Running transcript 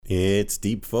It's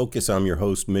Deep Focus. I'm your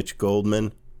host, Mitch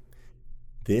Goldman.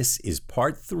 This is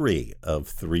part 3 of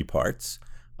 3 parts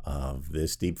of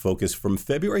this Deep Focus from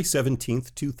February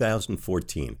 17th,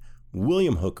 2014.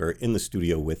 William Hooker in the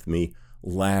studio with me,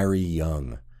 Larry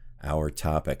Young, our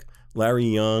topic. Larry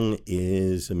Young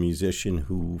is a musician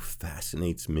who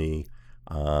fascinates me.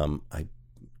 I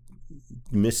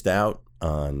missed out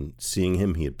on seeing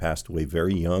him. He had passed away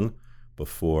very young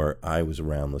before I was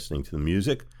around listening to the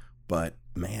music. But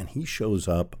man, he shows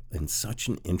up in such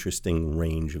an interesting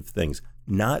range of things.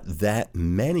 Not that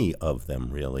many of them,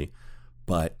 really,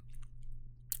 but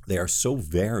they are so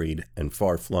varied and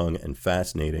far-flung and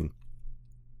fascinating.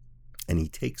 And he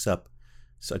takes up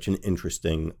such an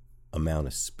interesting amount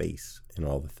of space in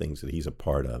all the things that he's a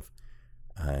part of.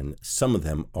 And some of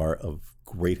them are of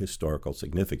great historical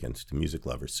significance to music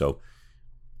lovers.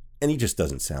 And he just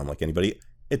doesn't sound like anybody.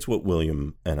 It's what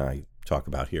William and I talk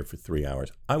about here for 3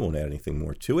 hours. I won't add anything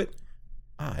more to it.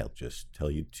 I'll just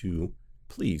tell you to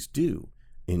please do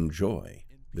enjoy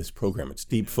this program. It's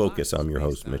Deep Focus. I'm your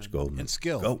host, Mitch Goldman. And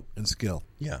skill. Go. And skill.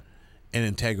 Yeah. And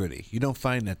integrity. You don't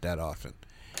find that often.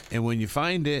 And when you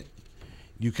find it,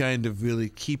 you kind of really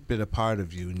keep it a part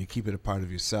of you, and you keep it a part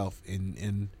of yourself.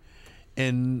 And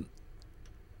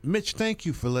Mitch, thank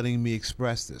you for letting me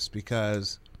express this,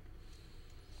 because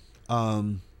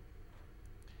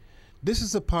this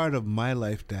is a part of my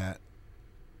life that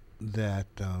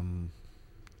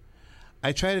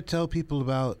I try to tell people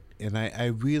about, and I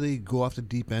really go off the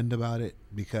deep end about it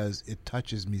because it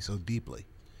touches me so deeply.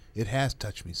 It has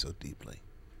touched me so deeply,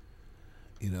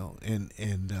 and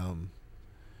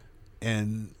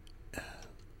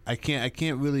I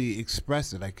can't really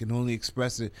express it. I can only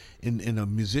express it in a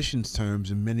musician's terms,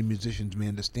 and many musicians may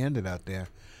understand it out there.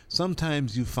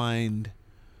 Sometimes you find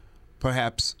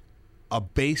perhaps a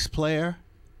bass player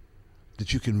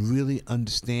that you can really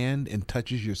understand and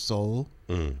touches your soul.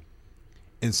 Mm.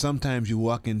 And sometimes you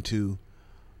walk into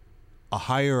a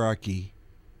hierarchy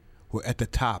where at the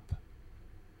top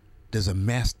there's a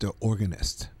master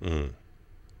organist. Mm.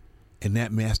 And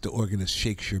that master organist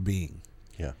shakes your being.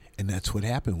 Yeah. And that's what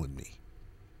happened with me.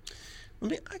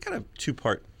 I got a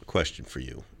 2-part question for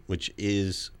you, which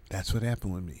is... That's what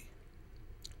happened with me.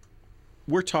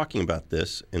 We're talking about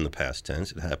this in the past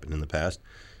tense. It happened in the past.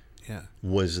 Yeah.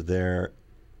 Was there,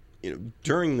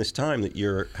 during this time that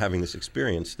you're having this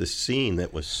experience, this scene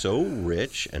that was so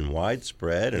rich and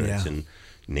widespread, and it's in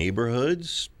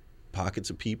neighborhoods, pockets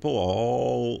of people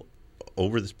all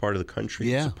over this part of the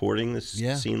country supporting this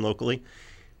scene locally,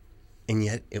 and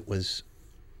yet it was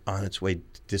on its way to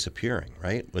disappearing,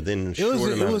 right? Within a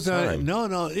short amount of time.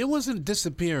 No, it wasn't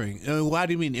disappearing. Why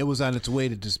do you mean it was on its way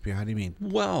to disappear? How do you mean?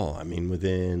 Well, I mean,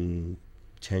 within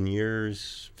 10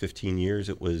 years, 15 years,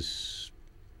 it was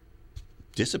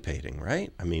dissipating,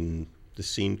 right? I mean, the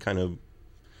scene kind of...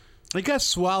 It got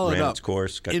swallowed ran up. Its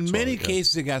course. In many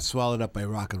cases, it got swallowed up by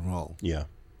rock and roll. Yeah.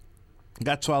 It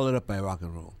got swallowed up by rock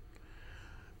and roll.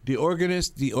 The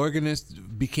organist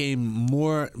became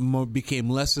became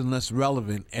less and less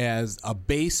relevant as a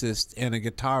bassist and a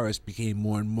guitarist became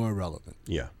more and more relevant.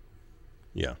 Yeah.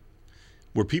 Yeah.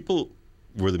 Were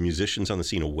the musicians on the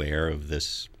scene aware of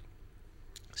this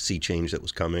sea change that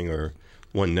was coming, or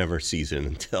one never sees it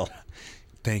until...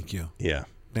 Thank you. Yeah.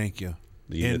 Thank you.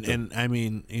 And I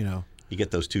mean, You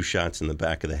get those 2 shots in the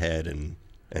back of the head and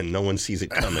no one sees it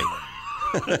coming.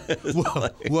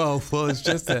 Well, it's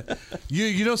just that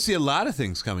you don't see a lot of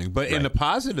things coming, but in a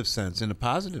positive sense,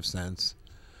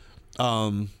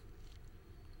 I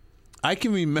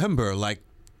can remember, like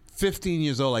 15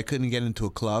 years old, I couldn't get into a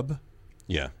club.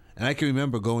 Yeah. And I can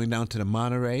remember going down to the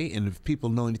Monterey, and if people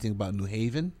know anything about New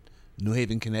Haven,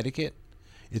 Connecticut,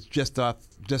 it's just off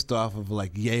of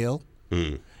like Yale.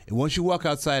 Mm. And once you walk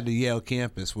outside the Yale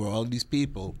campus, where all these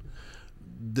people,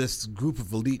 this group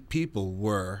of elite people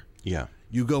were. Yeah.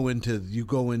 You go into the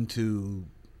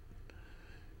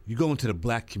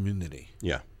black community.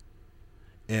 Yeah.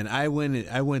 And I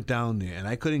went down there, and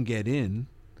I couldn't get in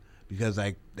because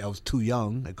I was too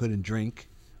young. I couldn't drink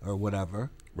or whatever.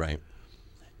 Right.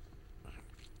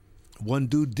 One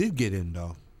dude did get in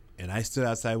though, and I stood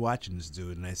outside watching this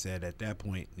dude, and I said, at that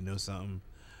point, something,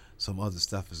 some other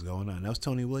stuff is going on. That was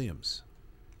Tony Williams.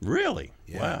 Really?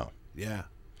 Yeah. Wow. Yeah.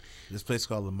 This place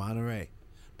called the Monterey.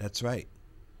 That's right.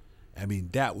 I mean,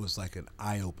 that was like an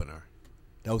eye-opener.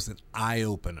 That was an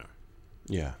eye-opener.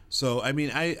 Yeah. So, I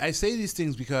mean, I say these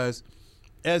things because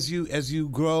as you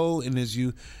grow and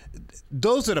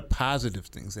those are the positive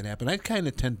things that happen. I kind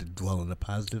of tend to dwell on the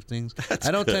positive things. That's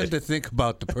I don't good. tend to think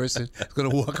about the person that's going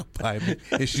to walk up by me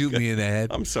and shoot me in the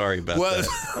head. I'm sorry about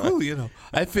that.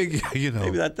 I figure,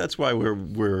 Maybe that's why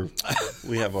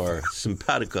we have our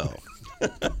simpatico.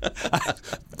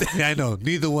 I know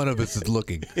neither one of us is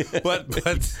looking, but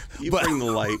You bring the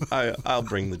light, I'll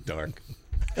bring the dark.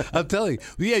 I'm telling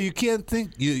you, yeah, you can't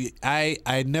think.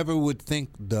 I never would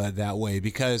think that way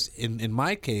because in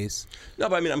my case. No,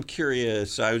 but I mean, I'm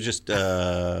curious. I was just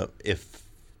if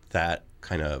that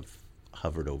kind of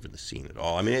hovered over the scene at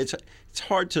all. I mean, it's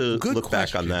hard to look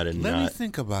back on that and Let not me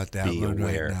think about that one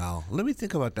aware. right now. Let me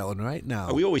think about that one right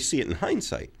now. We always see it in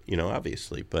hindsight,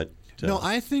 obviously, but No,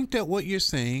 I think that what you're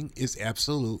saying is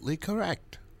absolutely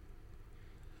correct.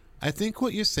 I think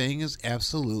what you're saying is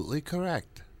absolutely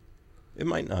correct. it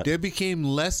might not. There became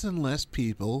less and less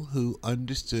people who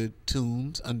understood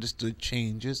tunes, understood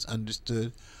changes,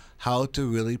 understood how to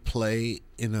really play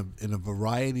in a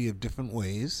variety of different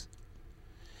ways,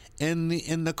 and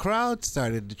the crowd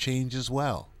started to change as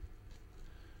well.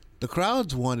 The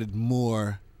crowds wanted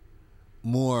more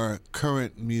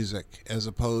current music as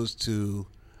opposed to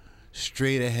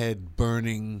straight ahead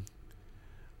burning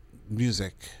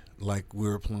music like we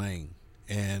were playing,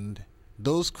 and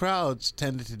those crowds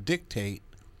tended to dictate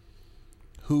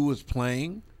who was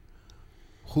playing,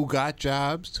 who got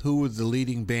jobs, who were the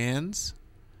leading bands.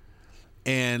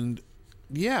 And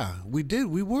yeah, we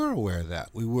were aware of that.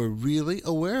 We were really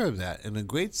aware of that in a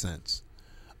great sense.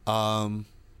 And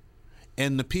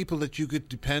the people that you could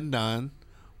depend on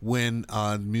when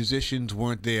musicians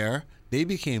weren't there, they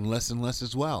became less and less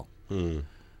as well.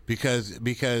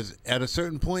 Because at a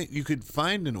certain point you could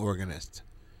find an organist.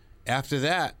 After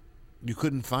that, you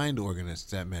couldn't find organists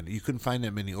that many. You couldn't find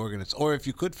that many organists. Or if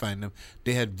you could find them,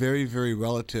 they had very, very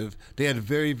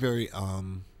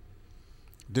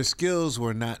their skills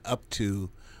were not up to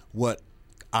what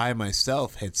I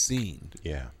myself had seen.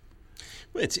 Yeah.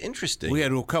 Well, it's interesting. We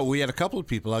had a couple of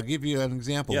people. I'll give you an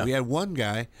example. Yeah. We had one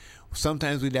guy.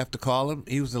 Sometimes we'd have to call him.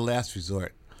 He was the last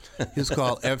resort. He was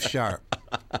called F Sharp.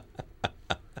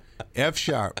 F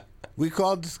Sharp. We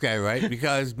called this guy, right?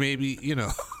 Because maybe,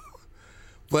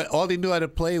 but all he knew how to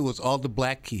play was all the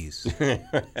black keys.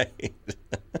 Right.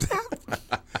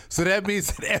 So that means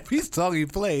that every song he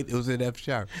played, it was in F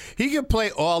Sharp. He could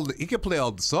play all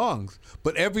the songs,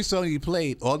 but every song he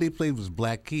played, all he played was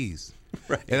black keys.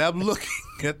 Right. And I'm looking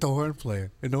at the horn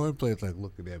player, and the horn player's like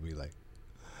looking at me like,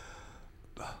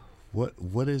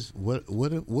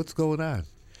 what's going on?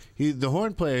 The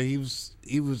horn player, he was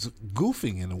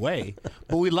goofing in a way,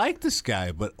 but we liked this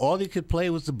guy, but all he could play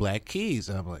was the black keys.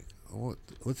 And I'm like,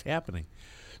 what's happening?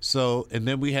 So, and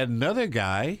then we had another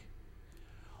guy.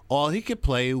 All he could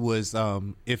play was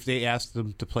if they asked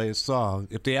him to play a song,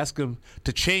 if they asked him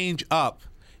to change up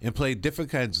and play different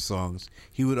kinds of songs,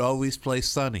 he would always play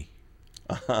Sunny.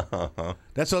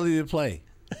 That's all he would play.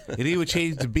 And he would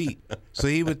change the beat. So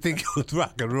he would think it was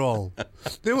rock and roll.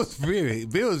 It was very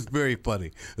funny.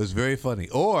 It was very funny.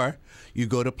 Or you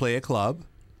go to play a club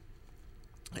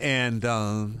and,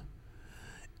 the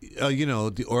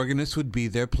organist would be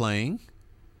there playing.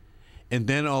 And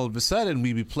then all of a sudden,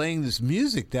 we'd be playing this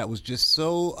music that was just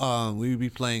so. We would be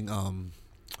playing. I'm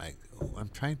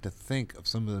trying to think of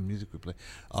some of the music we play.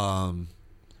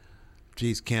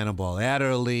 Cannonball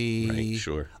Adderley. Right,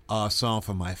 sure. Song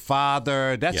for My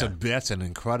Father. That's Yeah. that's an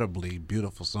incredibly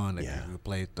beautiful song that Yeah. we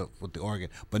play with the organ,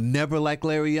 but never like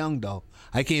Larry Young though.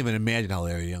 I can't even imagine how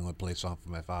Larry Young would play Song for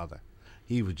My Father.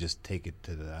 He would just take it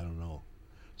to the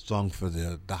song for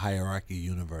the hierarchy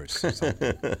universe or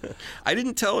something. I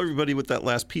didn't tell everybody what that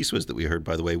last piece was that we heard,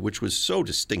 by the way, which was so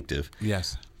distinctive.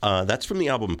 Yes. That's from the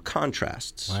album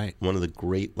Contrasts, Right. one of the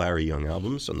great Larry Young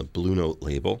albums on the Blue Note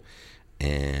label.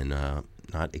 And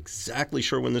not exactly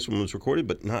sure when this one was recorded,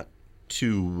 but not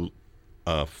too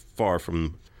far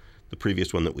from the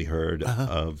previous one that we heard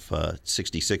of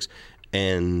 66.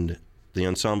 And the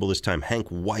ensemble this time, Hank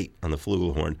White on the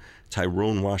flugelhorn,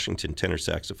 Tyrone Washington tenor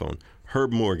saxophone,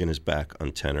 Herb Morgan is back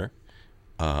on tenor,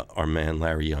 our man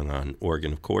Larry Young on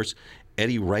organ, of course,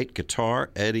 Eddie Wright guitar,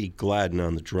 Eddie Gladden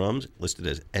on the drums, listed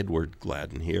as Edward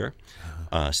Gladden here,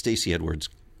 Stacey Edwards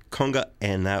conga,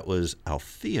 and that was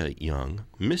Althea Young,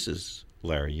 Mrs.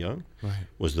 Larry Young, Right.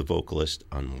 was the vocalist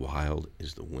on Wild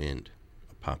is the Wind,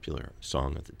 a popular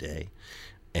song of the day.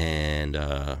 And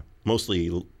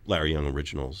mostly Larry Young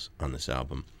originals on this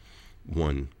album.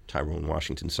 One Tyrone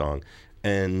Washington song.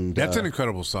 And That's an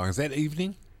incredible song. Is that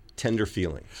Evening? Tender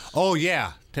Feelings. Oh,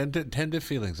 yeah. Tender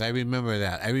Feelings. I remember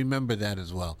that. I remember that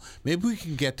as well. Maybe we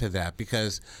can get to that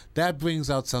because that brings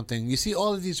out something. You see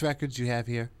all of these records you have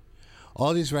here?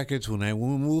 all these records. When we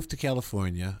moved to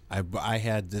California, I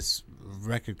had this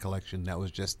record collection that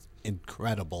was just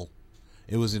incredible.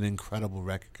 It was an incredible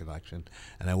record collection.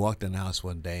 And I walked in the house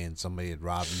one day and somebody had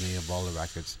robbed me of all the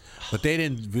records. But they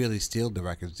didn't really steal the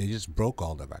records. They just broke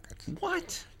all the records.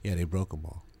 What? Yeah, they broke them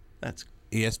all. That's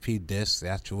ESP discs,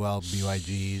 Actual,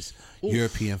 BYGs,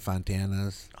 European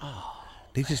Fontanas. Oh,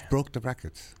 they just broke the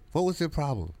records. What was their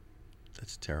problem?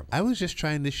 that's terrible. I was just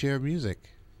trying to share music.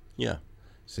 Yeah.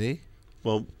 See?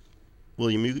 Well,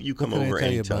 William, you come What can I over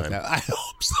tell you about anytime. that? I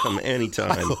hope so. Come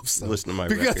anytime. I hope so. Listen to my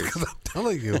Because records. I'm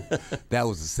telling you, that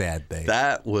was a sad day.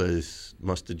 That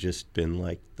must have just been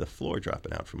like the floor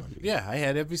dropping out from under you. Yeah, I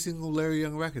had every single Larry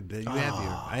Young record that you have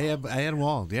here. I had them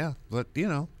all. Yeah, but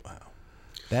Wow.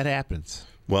 that happens.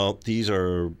 Well, these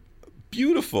are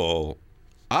beautiful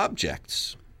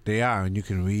objects. They are, and you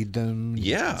can read them. You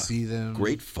Yeah. can see them.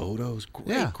 Great photos.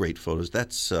 Great photos.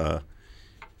 That's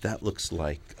that looks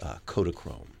like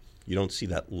Kodachrome. You don't see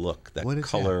that look, that What is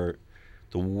color,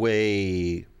 the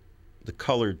way, the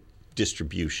color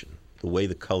distribution, the way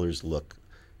the colors look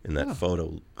in that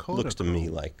photo looks to me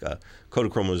like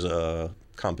Kodachrome was a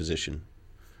composition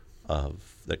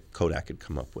that Kodak had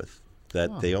come up with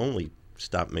that they only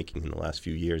stopped making in the last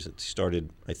few years. It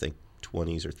started, I think,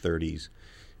 20s or 30s,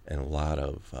 and a lot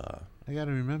of I got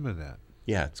to remember that.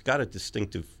 yeah, it's got a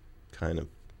distinctive kind of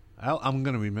I'm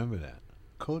going to remember that.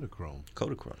 Kodachrome.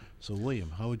 Kodachrome. So,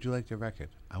 William, how would you like the record?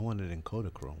 I want it in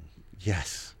Kodachrome.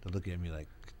 Yes. To look at me like,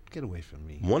 get away from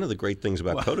me. One of the great things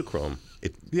about Kodachrome,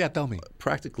 it Yeah, tell me.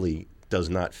 practically does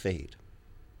not fade.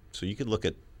 So you could look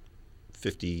at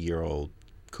 50-year-old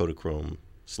Kodachrome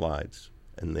slides,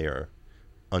 and they are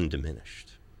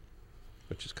undiminished,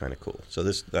 which is kind of cool. So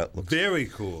that looks Very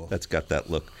cool. that's got that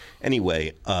look.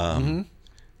 Anyway,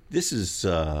 this is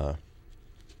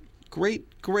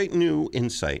great new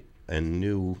insight and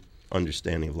new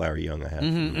understanding of Larry Young I have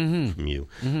from you.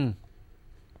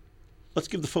 Let's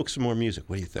give the folks some more music.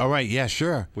 What do you think? All right, yeah,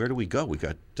 sure. Where do we go? We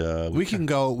got We can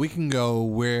go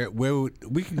where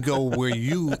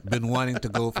you've been wanting to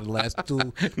go for the last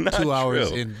two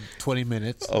hours true. and 20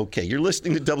 minutes. Okay, you're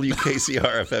listening to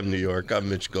WKCR FM New York. I'm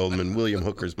Mitch Goldman. William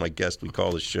Hooker's my guest. We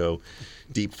call the show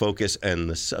Deep Focus, and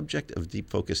the subject of Deep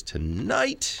Focus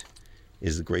tonight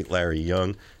is the great Larry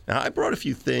Young. Now, I brought a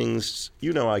few things.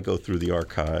 You know, I go through the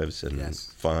archives and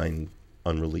find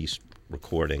unreleased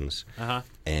recordings,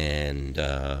 and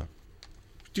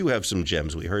do have some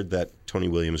gems. We heard that Tony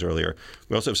Williams earlier.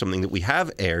 We also have something that we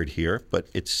have aired here, but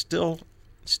it's still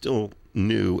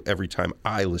new every time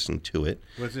I listen to it.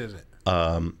 What is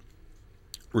it?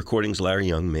 Recordings Larry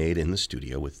Young made in the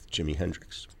studio with Jimi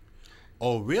Hendrix.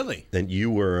 Oh, really? Then you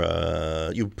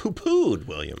were you poo-pooed,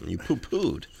 William. You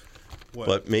poo-pooed. What?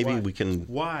 But maybe Why? we can.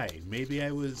 Why? Maybe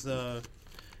I was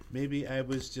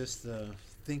just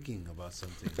thinking about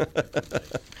something.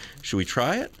 Should we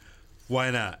try it?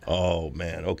 Why not? Oh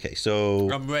man. Okay.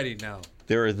 So I'm ready now.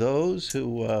 there are those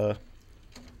who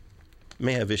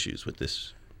may have issues with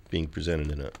this being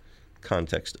presented in a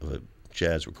context of a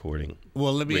jazz recording.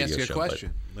 Well, let me radio ask you a show,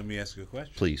 question.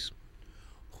 Please.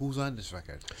 Who's on this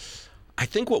record? I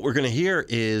think what we're going to hear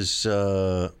is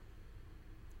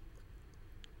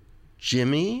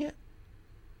Jimi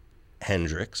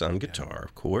Hendrix on guitar,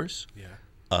 of course.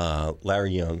 Yeah.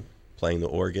 Larry Young playing the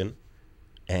organ,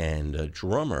 and a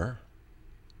drummer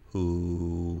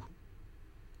who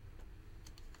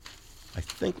I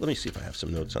think, let me see if I have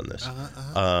some notes on this,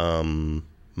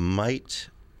 might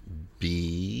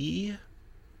be,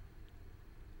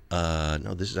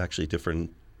 no, this is actually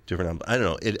different album. I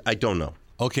don't know. I don't know.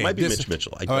 Okay. Might be Mitch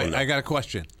Mitchell. I don't know. I got a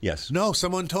question. Yes. No,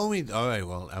 someone told me. All right,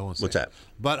 well, I won't say. What's that?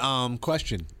 But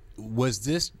question, was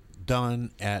this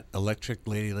done at Electric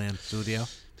Ladyland Studio?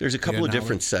 There's a couple Yeah, of now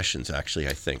different sessions, actually,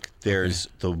 I think. There's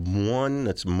the one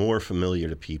that's more familiar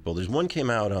to people. There's one came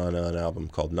out on an album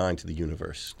called Nine to the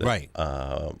Universe. That, Right.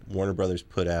 Warner Brothers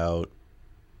put out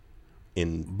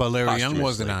in But Larry Young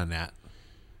wasn't posthumously. on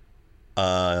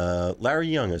that. Larry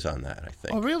Young is on that, I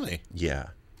think. Oh, really? Yeah.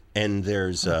 And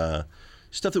there's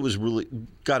stuff that was really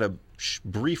got a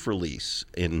brief release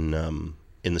in the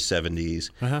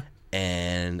 70s. Uh-huh.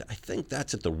 And I think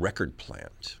that's at the record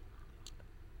plant.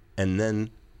 And then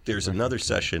there's another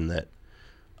session that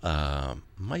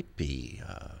might be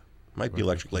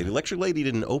Electric Lady. Electric Lady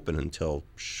didn't open until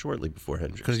shortly before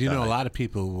Hendrix Because died. a lot of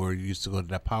people used to go to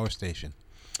that power station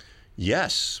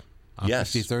Yes. on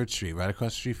Yes. 53rd Street, right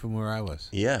across the street from where I was,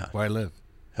 Yeah. where I live.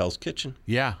 Hell's Kitchen.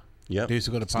 Yeah. Yep. They used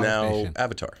to go to It's power now station.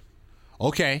 Avatar.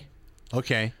 Okay.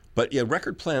 But yeah,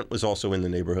 Record Plant was also in the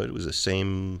neighborhood. It was the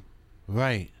same.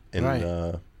 Right. And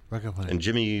right. Record plant. and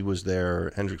Jimmy was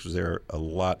there. Hendrix was there a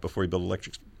lot before he built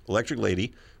Electric Electric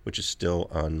Lady, which is still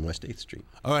on West 8th Street.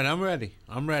 All right, I'm ready.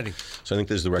 So I think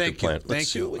there's the record Thank you. plant. Let's Thank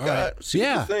see you. what we All got. right. See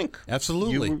what you think.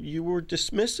 Absolutely. You were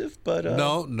dismissive, but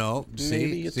No.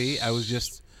 maybe See, it's- I was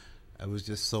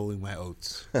just sowing my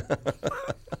oats.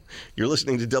 You're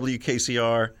listening to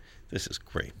WKCR. This is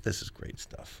great. This is great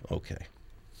stuff. Okay.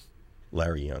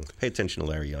 Larry Young. Pay attention to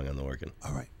Larry Young on the organ.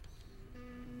 All right.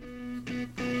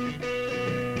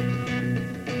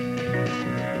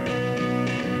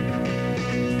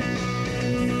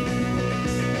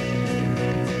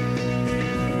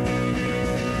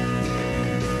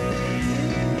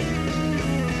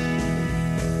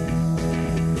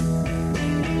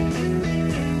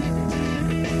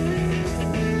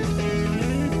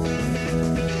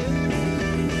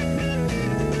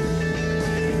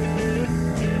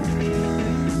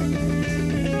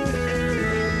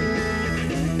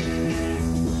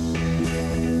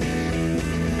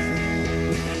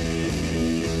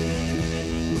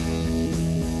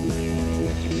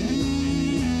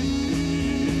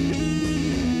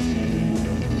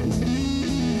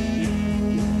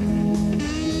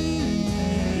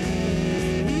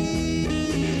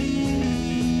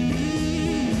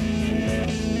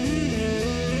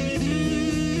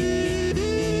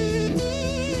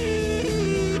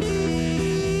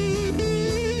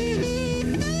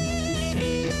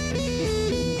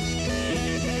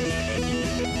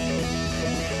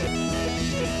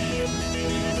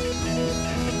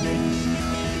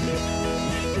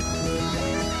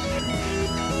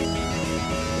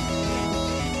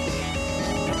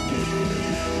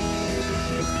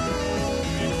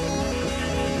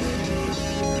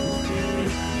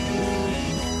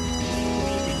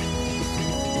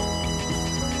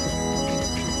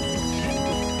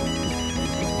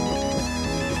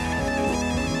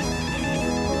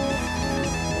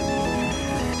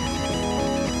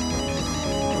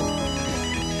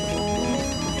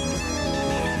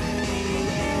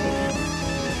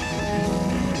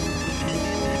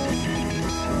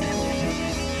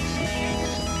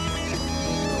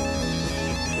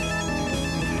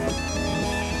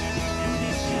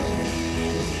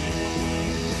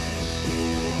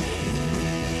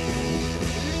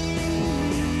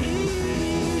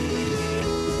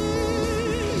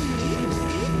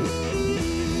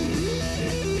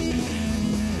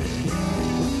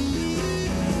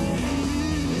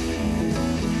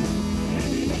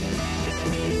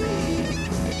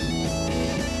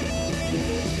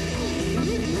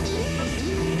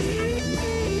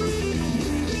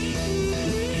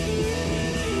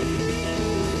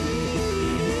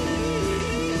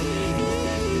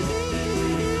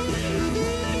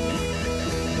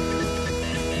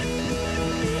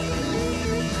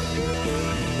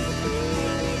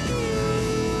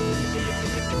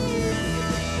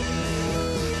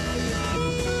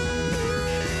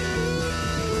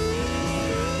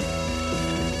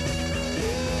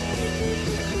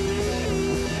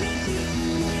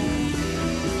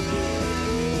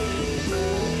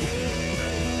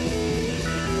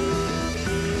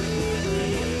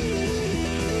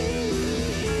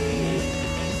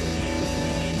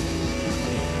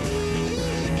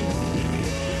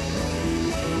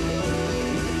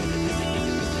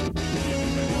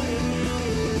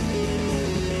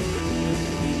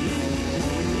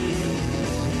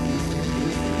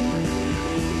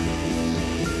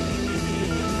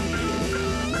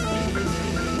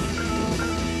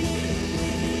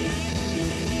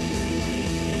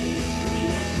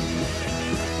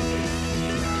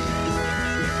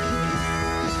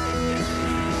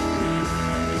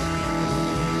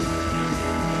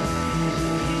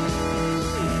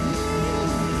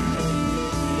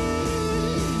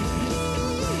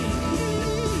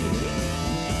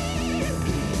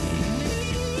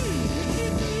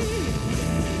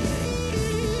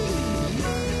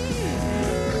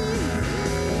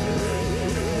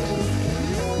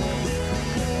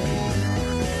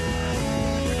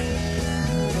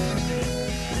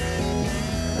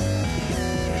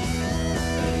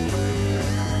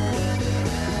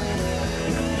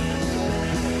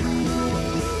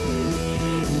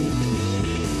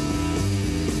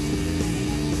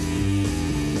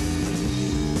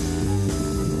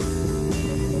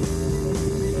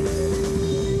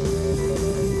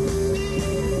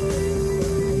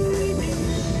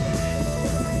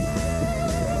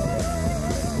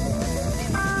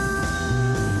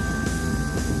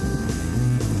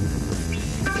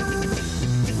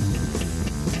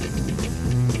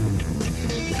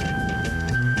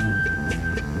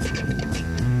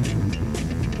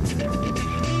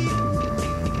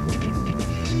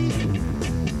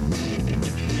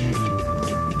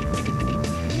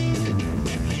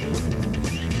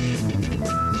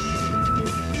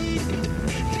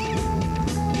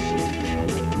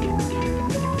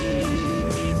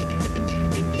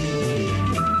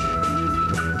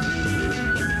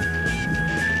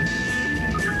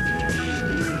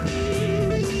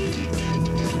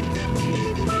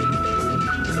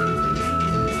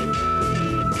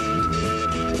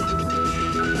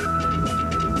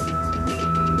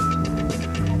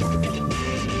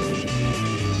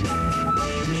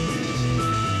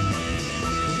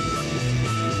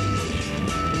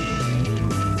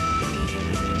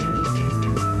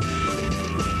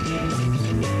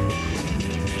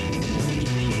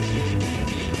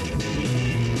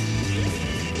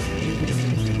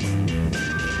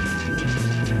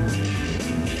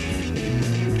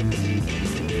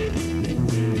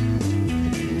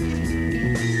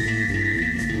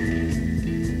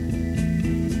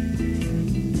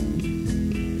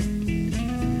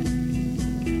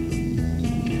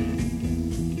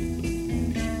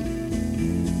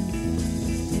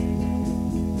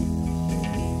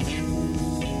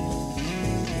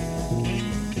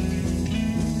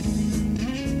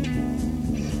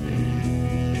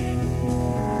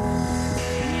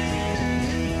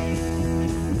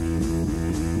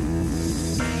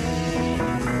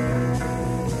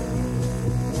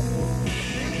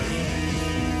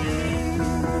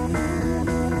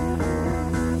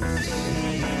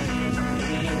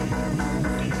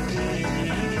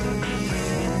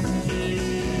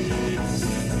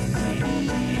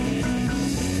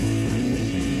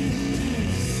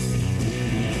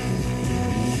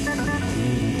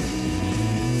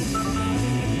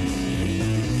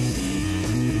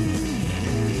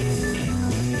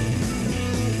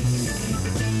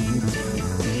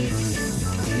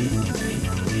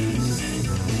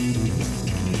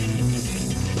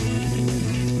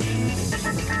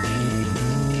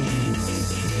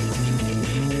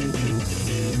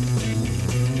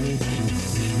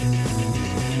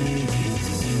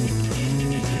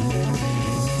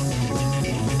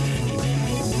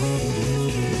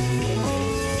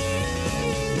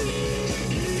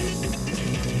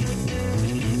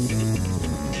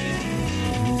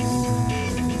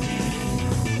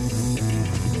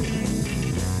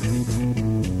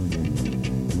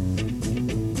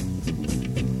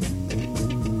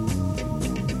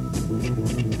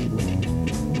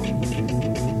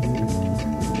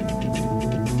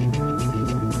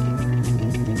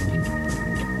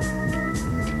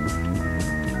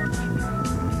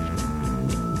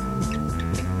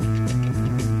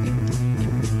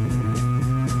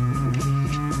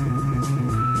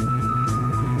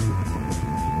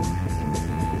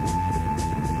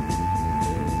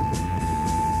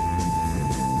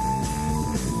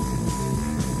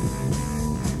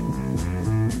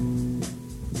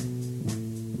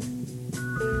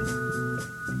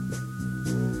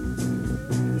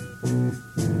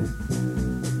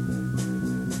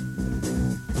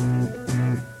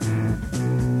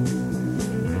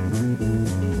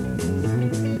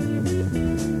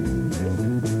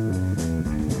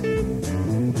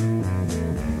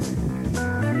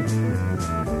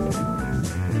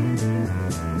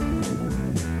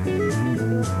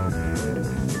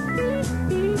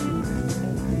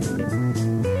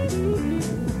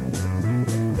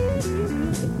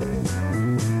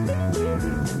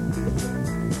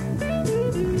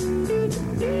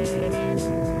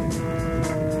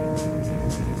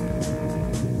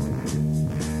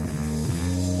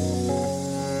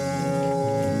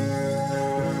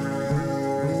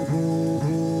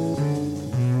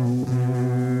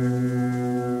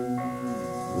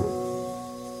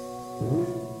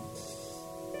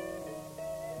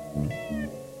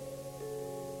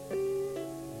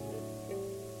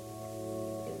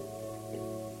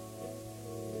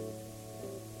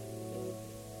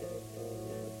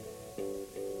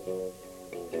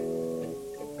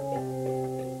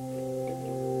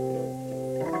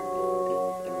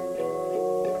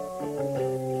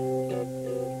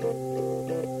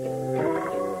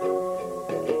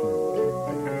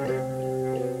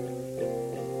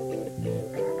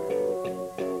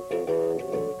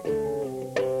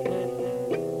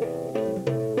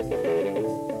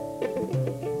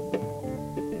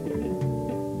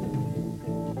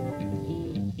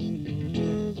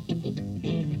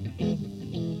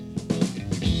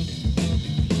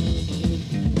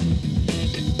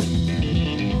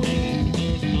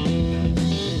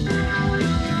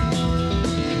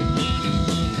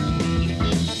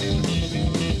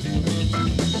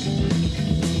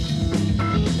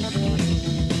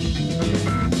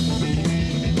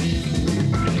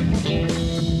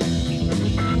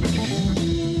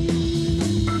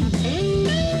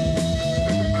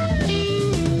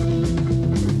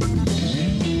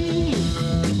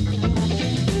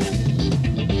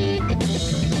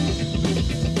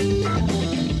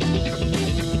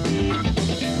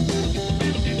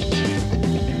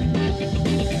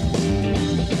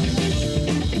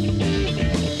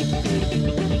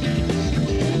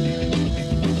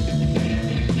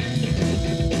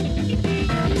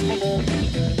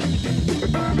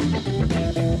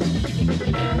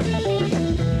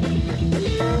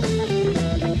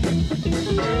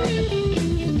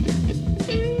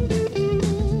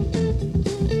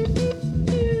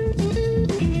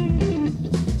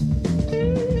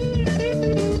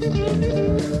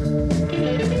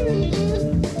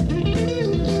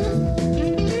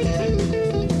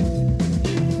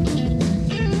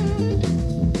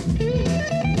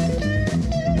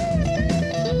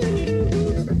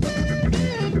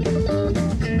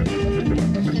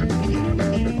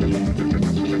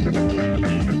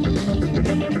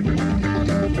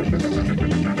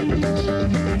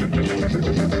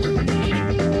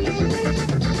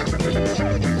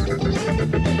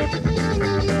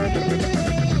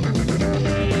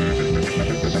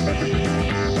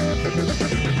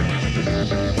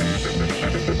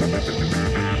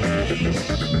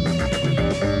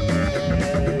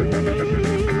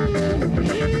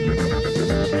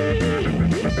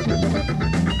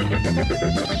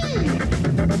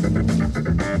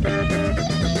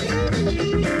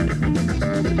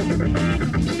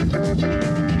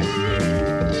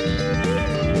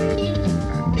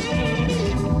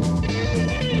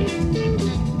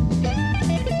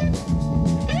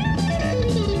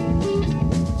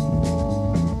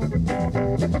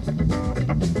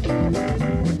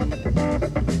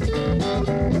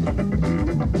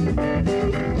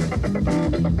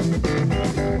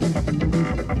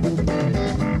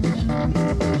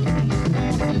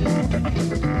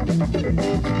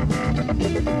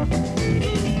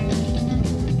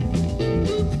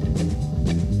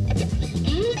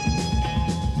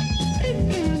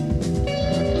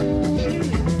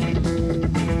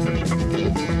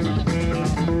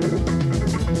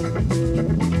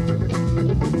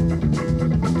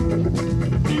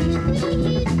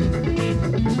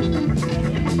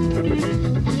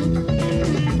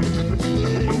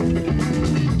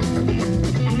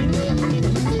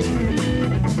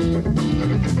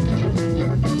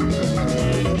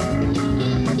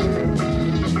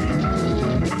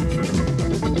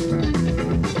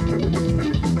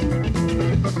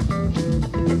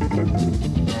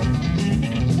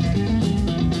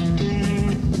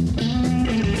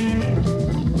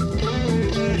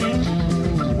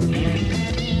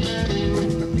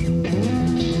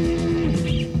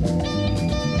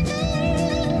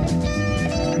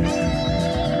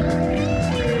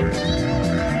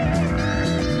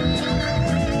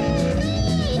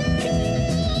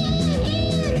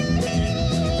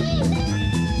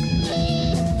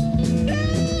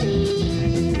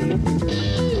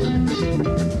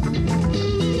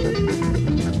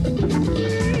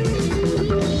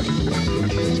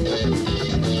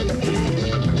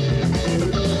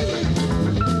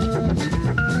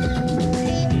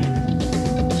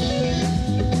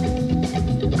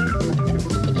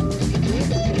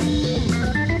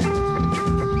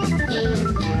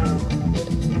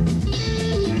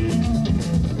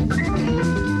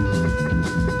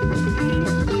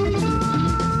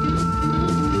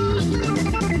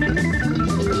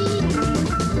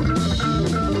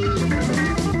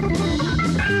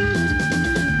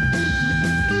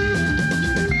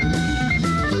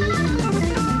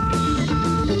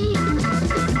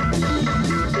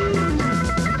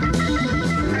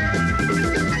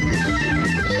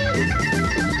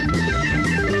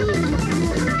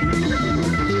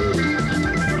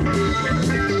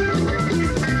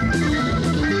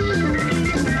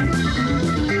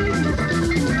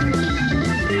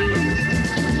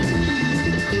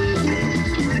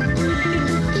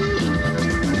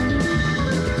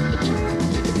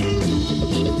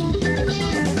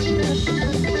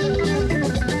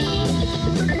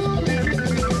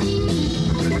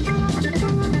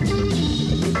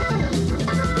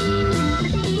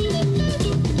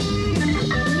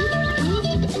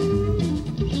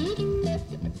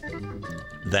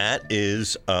 That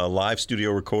is a live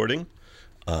studio recording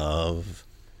of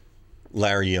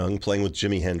Larry Young playing with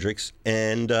Jimi Hendrix.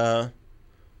 And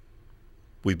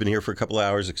we've been here for a couple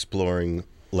hours exploring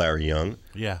Larry Young.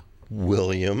 Yeah.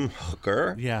 William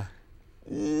Hooker. Yeah.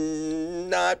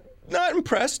 Not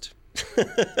impressed.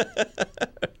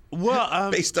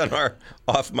 Well, Based on our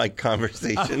off-mic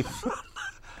conversation.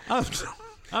 I'm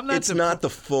not. It's not the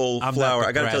full I'm flower. not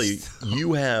I got to tell you, depressed.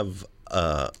 you have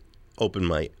opened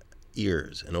my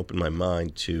ears and opened my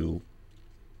mind to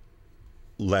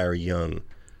Larry Young,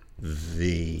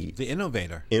 the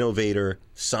innovator. innovator,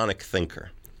 sonic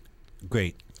thinker.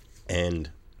 Great.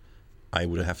 And I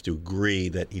would have to agree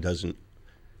that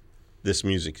this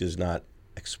music does not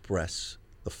express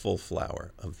the full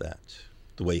flower of that,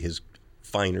 the way his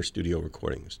finer studio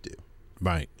recordings do.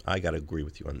 Right. I got to agree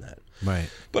with you on that. Right.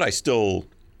 But I still,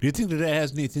 Do you think that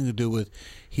has anything to do with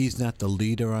he's not the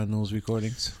leader on those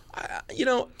recordings?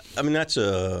 that's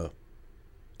a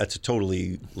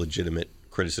totally legitimate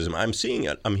criticism. I'm seeing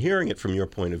it. I'm hearing it from your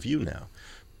point of view now.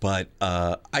 But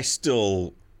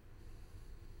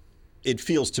it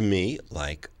feels to me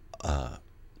like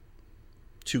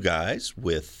two guys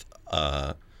with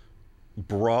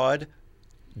broad,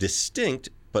 distinct,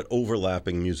 but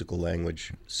overlapping musical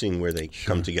language, seeing where they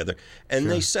come together, and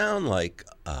they sound like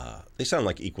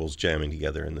equals jamming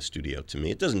together in the studio. To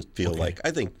me, it doesn't feel like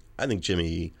I think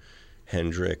Jimi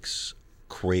Hendrix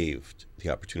craved the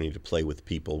opportunity to play with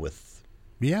people with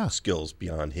skills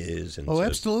beyond his, and to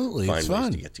absolutely, find it's ways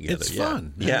fun. to get together. It's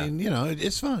fun. Yeah. I mean,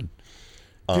 it's fun.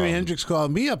 Jimi Hendrix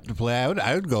called me up to play.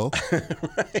 I would go.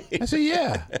 I said,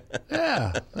 yeah,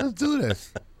 let's do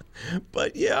this.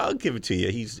 But yeah, I'll give it to you.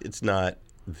 It's not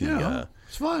the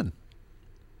It's fun.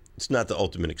 it's not the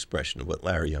ultimate expression of what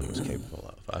Larry Young was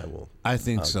capable of. I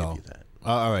think I'll so. give you that.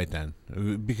 All right then,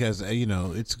 because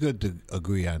it's good to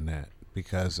agree on that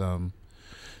because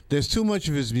there's too much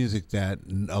of his music that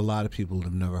a lot of people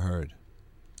have never heard.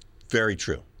 Very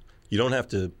true. You don't have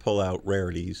to pull out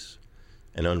rarities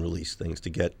and unreleased things to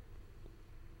get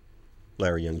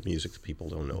Larry Young's music that people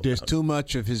don't know There's about. too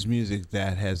much of his music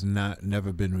that has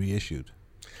never been reissued.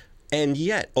 And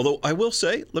yet, although I will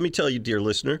say, let me tell you, dear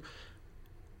listener,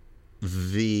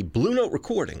 the Blue Note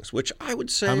recordings, which I would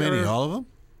say How many? All of them?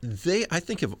 I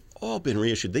think have all been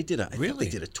reissued. I think Really?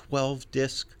 they did a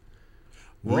 12-disc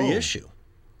Whoa. reissue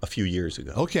a few years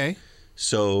ago. Okay.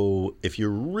 So if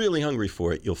you're really hungry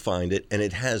for it, you'll find it. And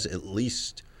it has at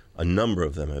least a number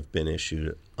of them have been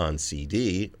issued on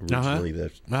CD, originally,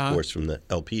 of course, from the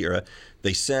LP era.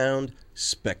 They sound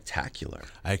spectacular.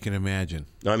 I can imagine.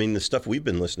 I mean, the stuff we've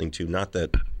been listening to, not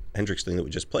that Hendrix thing that we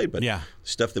just played, but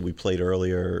stuff that we played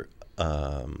earlier,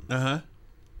 the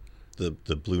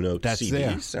Blue Note That's CD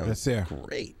there. sounds That's there.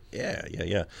 great.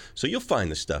 Yeah. So you'll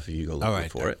find the stuff if you go looking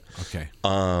for it. Okay.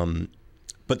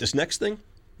 But this next thing,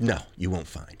 no, you won't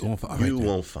find. You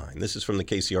won't find. This is from the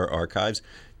KCR archives.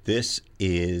 This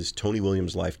is Tony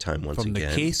Williams' Lifetime once From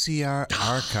again. the KCR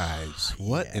archives.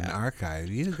 What an archive.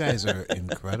 You guys are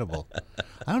incredible.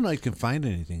 I don't know how you can find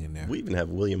anything in there. We even have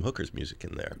William Hooker's music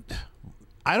in there.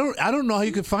 I don't know how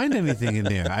you could find anything in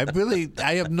there.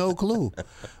 I have no clue.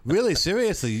 Really,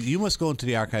 seriously, you must go into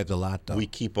the archives a lot, though. We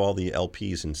keep all the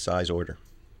LPs in size order.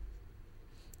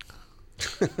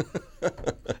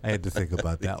 I had to think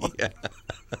about that one.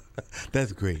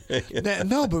 That's great.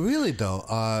 No, but really though,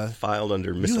 filed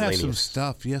under you miscellaneous. have some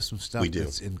stuff. You have some stuff We do.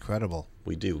 that's incredible.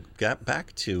 We do. Got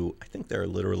back to, I think there are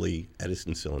literally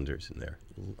Edison cylinders in there.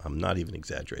 I'm not even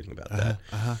exaggerating about that.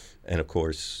 And of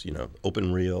course,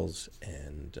 open reels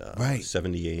and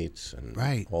 78s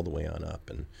and all the way on up.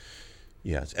 And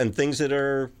yes, and things that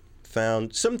are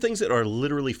found, some things that are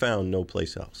literally found no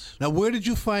place else. Now, where did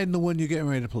you find the one you're getting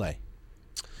ready to play?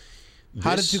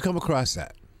 How did you come across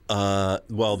that?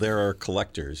 Well, there are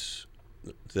collectors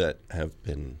that have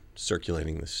been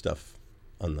circulating this stuff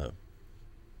on the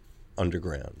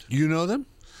underground. You know them?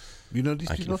 You know these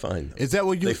people? I can find them. Is that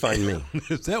where you? They find me.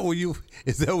 Is that where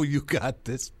you got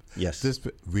this? Yes.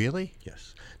 Really?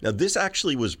 Yes. Now, this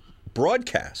actually was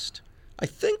broadcast, I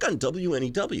think, on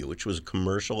WNEW, which was a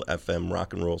commercial FM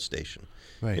rock and roll station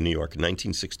in New York in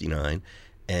 1969,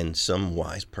 and some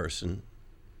wise person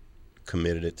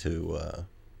committed it to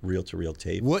reel-to-reel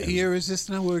tape. What year is this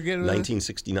now? We're getting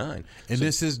 1969. And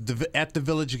this is at the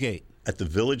Village Gate. At the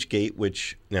Village Gate,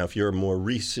 which now, if you're a more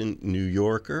recent New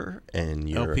Yorker and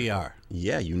you're LPR,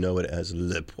 you know it as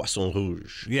Le Poisson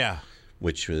Rouge. Yeah,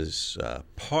 which was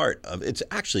part of. It's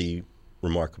actually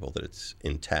remarkable that it's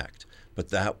intact. But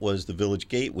that was the Village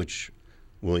Gate, which,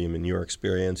 William, in your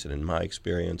experience and in my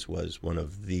experience, was one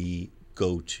of the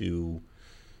go-to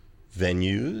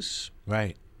venues.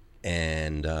 Right.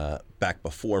 And back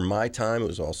before my time, it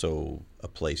was also a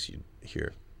place you'd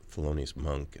hear Thelonious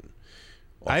Monk and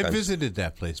all I kinds- visited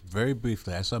that place very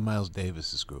briefly. I saw Miles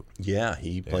Davis's group. Yeah,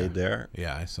 he played there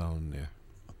Yeah, I saw him there.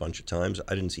 a bunch of times.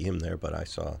 I didn't see him there, but I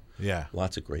saw Yeah.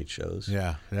 lots of great shows.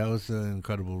 Yeah, that was an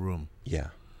incredible room. Yeah.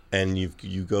 And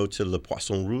you go to Le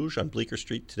Poisson Rouge on Bleecker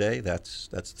Street today. That's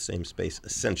the same space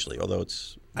essentially, although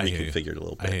it's I hear you. reconfigured a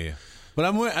little I bit. hear you. But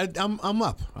I'm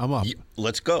up. I'm up.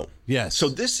 Let's go. Yes. So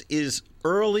this is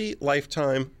early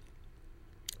Lifetime.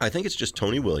 I think it's just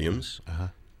Tony Williams,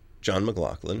 John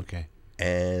McLaughlin, Okay.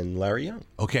 and Larry Young.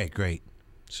 Okay, great.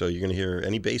 So you're going to hear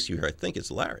any bass you hear. I think it's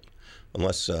Larry,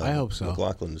 unless I hope so.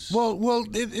 McLaughlin's. Well,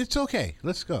 it's okay.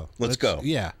 Let's go. Let's go.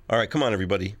 Yeah. All right, come on,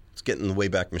 everybody. Let's get in the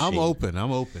Wayback Machine. I'm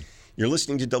open. You're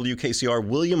listening to WKCR.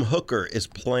 William Hooker is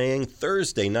playing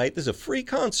Thursday night. This is a free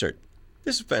concert.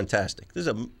 This is fantastic. This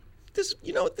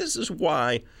is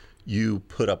why you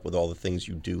put up with all the things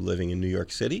you do living in New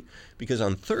York City, because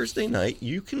on Thursday night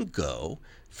you can go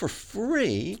for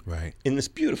free Right. in this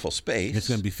beautiful space. It's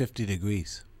going to be 50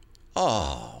 degrees.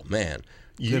 Oh man,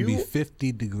 It's going to be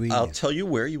 50 degrees. I'll tell you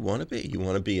where you want to be. You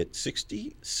want to be at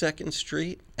 62nd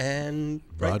Street and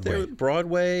right there,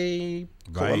 Broadway,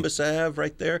 Columbus Ave,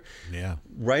 right there. Yeah.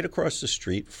 Right across the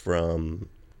street from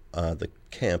the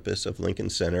campus of Lincoln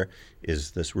Center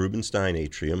is this Rubenstein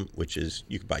Atrium, which is,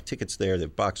 you can buy tickets there. They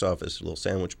have box office, a little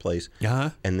sandwich place.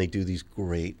 Uh-huh. And they do these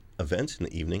great events in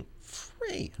the evening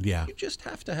free. Yeah. You just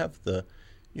have to have the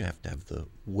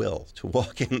will to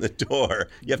walk in the door.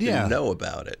 You have to know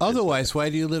about it. Otherwise, why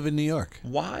do you live in New York?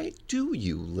 Why do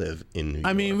you live in New York?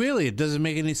 I mean, really, it doesn't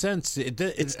make any sense.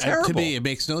 It's terrible. To me, it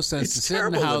makes no sense It's to sit in the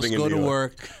terrible house, living in go to New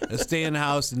work, York. stay in the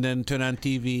house, and then turn on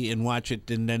TV and watch it,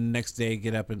 and then next day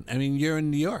get up and. I mean, you're in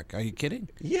New York. Are you kidding?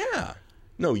 Yeah.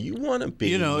 No, you want to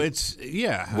be. It's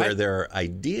where there are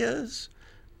ideas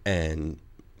and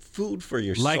food for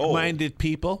your soul. like-minded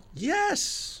people.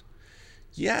 Yes.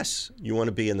 Yes. You want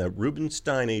to be in the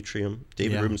Rubenstein Atrium,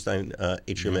 David Yeah. Rubenstein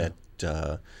Atrium at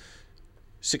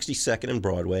 62nd and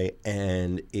Broadway,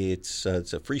 and it's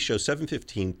a free show,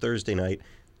 7:15 Thursday night.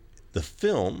 The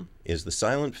film is the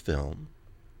silent film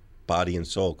Body and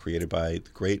Soul, created by the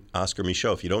great Oscar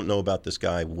Micheaux. If you don't know about this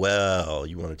guy, well,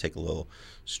 you want to take a little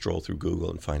stroll through Google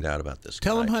and find out about this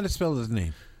Tell guy. him how to spell his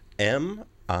name.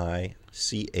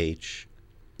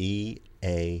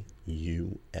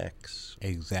 Micheaux.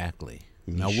 Exactly.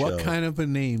 Now, Micheaux. what kind of a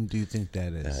name do you think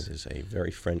that is? That is a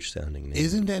very French-sounding name.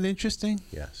 Isn't that interesting?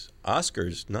 Yes.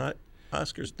 Oscar's not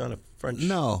a French.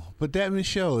 No, but that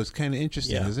Micheaux is kind of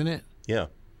interesting, Yeah. isn't it? Yeah.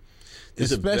 This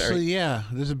is a Especially, very-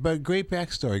 there's a great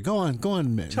backstory. Go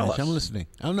on, Mitch. Tell us. I'm listening.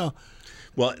 I don't know.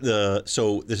 Well,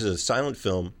 so this is a silent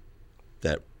film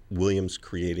that Williams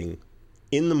creating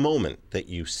in the moment that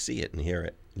you see it and hear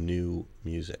it. New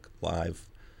music live.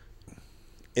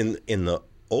 In the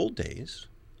old days,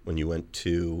 when you went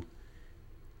to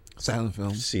Silent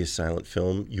film. see a silent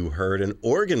film, you heard an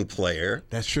organ player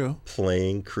That's true.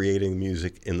 playing, creating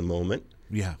music in the moment.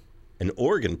 Yeah. An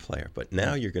organ player, but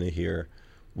now you're going to hear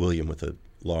William with a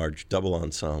large double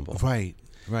ensemble Right.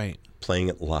 playing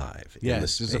it live in the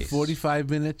Yes, space. there's a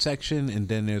 45-minute section, and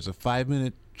then there's a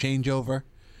 5-minute changeover.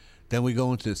 Then we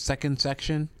go into the second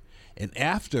section, and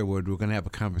afterward, we're going to have a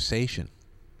conversation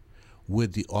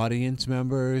with the audience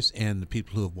members and the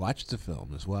people who have watched the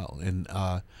film as well. And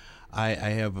I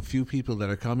have a few people that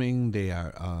are coming. They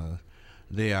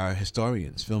are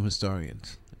historians, film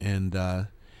historians, and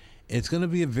it's going to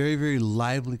be a very, very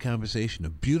lively conversation, a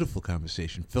beautiful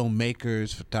conversation.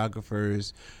 Filmmakers,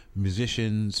 photographers,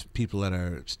 musicians, people that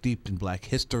are steeped in Black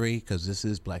history, because this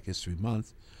is Black History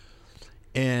Month,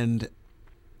 and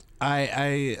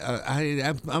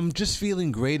I'm just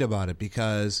feeling great about it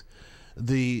because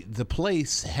the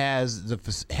place has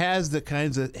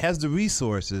the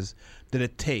resources that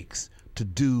it takes to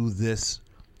do this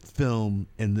film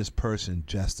and this person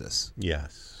justice.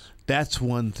 Yes. That's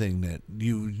one thing that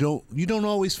you don't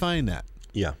always find that.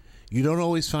 Yeah. You don't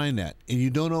always find that, and you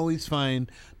don't always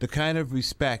find the kind of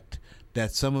respect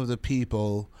that some of the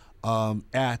people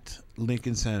at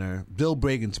Lincoln Center, Bill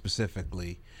Bragan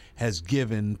specifically, has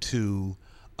given to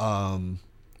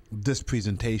this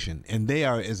presentation, and they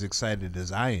are as excited as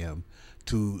I am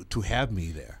to have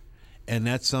me there, and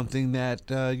that's something that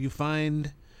you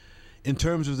find in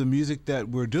terms of the music that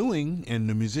we're doing, and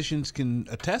the musicians can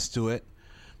attest to it.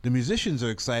 The musicians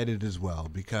are excited as well,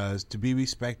 because to be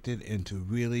respected and to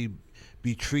really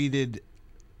be treated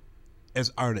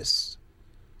as artists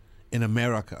in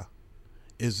America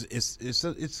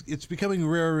it's becoming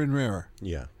rarer and rarer.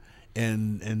 Yeah.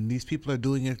 And these people are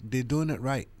doing it. They're doing it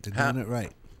right. They're doing it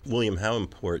right. William, how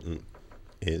important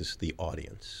is the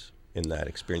audience in that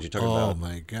experience? You're talking Oh about.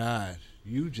 my God!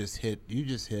 You just hit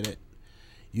it.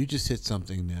 You just hit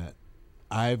something that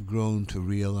I've grown to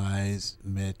realize,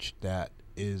 Mitch, that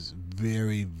is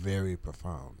very, very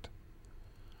profound.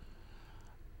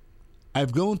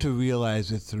 I've grown to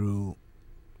realize it through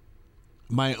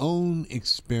my own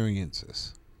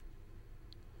experiences.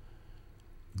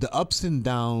 The ups and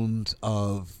downs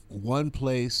of one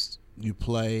place you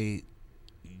play,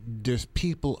 there's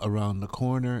people around the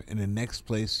corner, and the next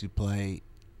place you play,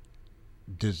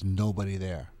 there's nobody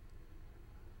there.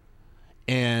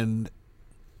 And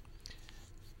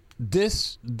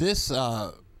this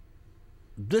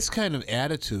kind of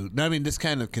attitude, this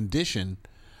kind of condition,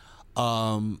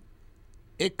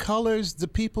 it colors the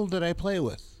people that I play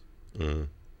with. Mm.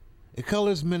 It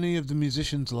colors many of the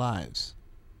musicians' lives,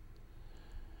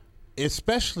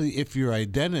 especially if your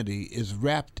identity is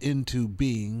wrapped into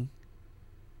being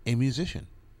a musician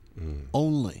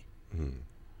only,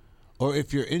 or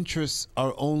if your interests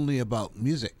are only about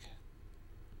music.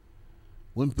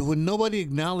 When nobody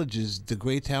acknowledges the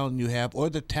great talent you have or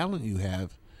the talent you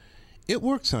have, it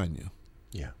works on you.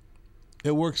 Yeah.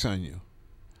 It works on you.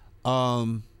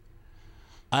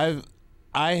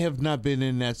 I have not been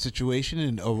in that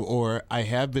situation, or I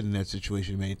have been in that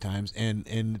situation many times,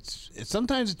 and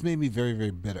sometimes it's made me very,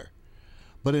 very bitter.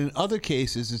 But in other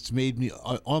cases, it's made me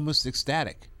almost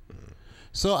ecstatic.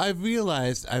 So I've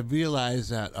realized that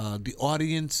the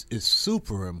audience is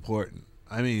super important.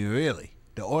 I mean, really,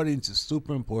 the audience is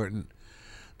super important.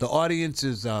 The audience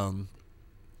is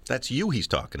That's you he's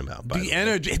talking about, by the way.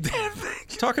 energy.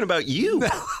 He's talking about you.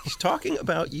 He's talking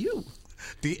about you.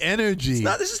 The energy.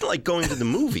 This isn't like going to the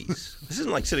movies. This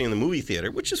isn't like sitting in the movie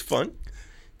theater, which is fun.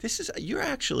 You're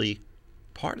actually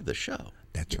part of the show.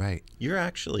 That's right. You're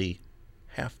actually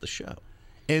half the show.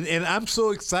 And I'm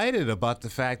so excited about the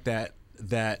fact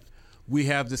that we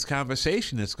have this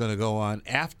conversation that's going to go on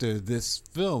after this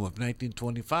film of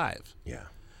 1925. Yeah.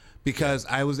 Because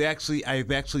I've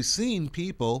actually seen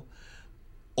people,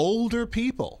 older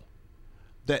people,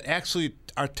 that actually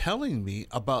are telling me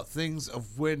about things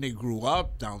of when they grew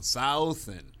up down south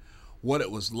and what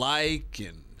it was like,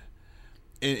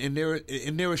 and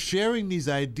they were sharing these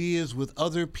ideas with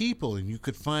other people, and you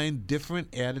could find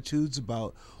different attitudes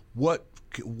about what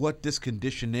this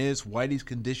condition is, why these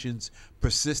conditions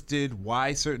persisted,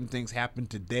 why certain things happen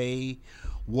today,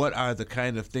 what are the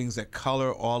kind of things that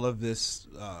color all of this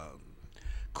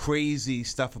crazy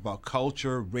stuff about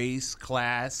culture, race,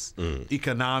 class,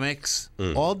 economics,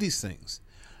 all these things,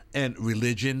 and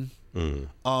religion.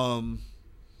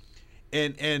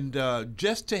 And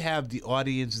just to have the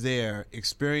audience there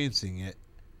experiencing it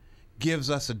gives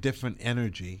us a different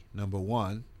energy, number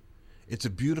one. It's a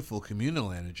beautiful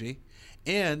communal energy.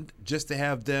 And just to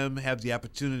have them have the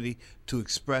opportunity to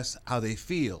express how they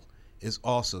feel is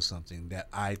also something that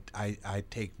I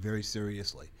take very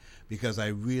seriously, because I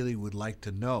really would like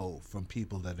to know from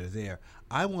people that are there.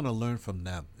 I want to learn from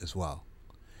them as well.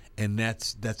 And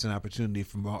that's an opportunity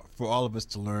for all of us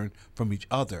to learn from each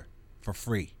other for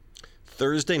free.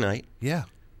 Thursday night, Yeah.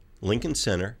 Lincoln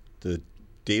Center, the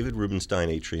David Rubenstein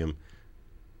Atrium.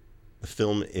 The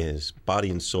film is Body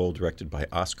and Soul, directed by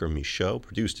Oscar Michaud,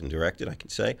 produced and directed, I can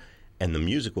say, and the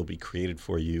music will be created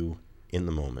for you in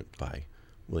the moment by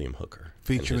William Hooker.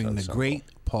 Featuring and the his ensemble. great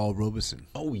Paul Robeson.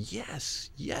 Oh, yes.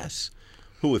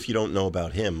 Who, if you don't know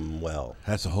about him, well,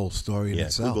 That's a whole story in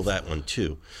itself. Google that one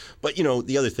too. But,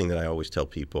 the other thing that I always tell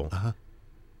people,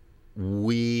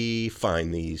 we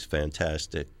find these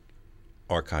fantastic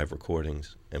archive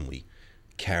recordings, and we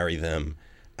carry them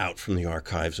out from the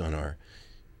archives on our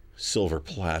silver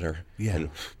platter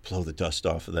and blow the dust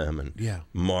off of them and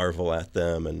marvel at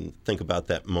them and think about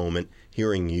that moment,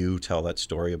 hearing you tell that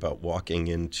story about walking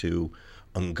into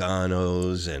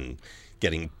Ungano's and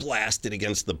getting blasted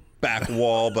against the back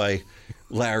wall by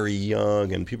Larry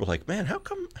Young, and people are like, man, how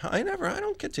come I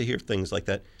don't get to hear things like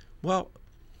that? Well,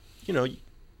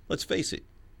 let's face it,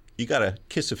 you got to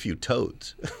kiss a few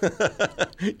toads.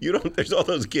 There's all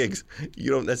those gigs you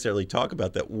don't necessarily talk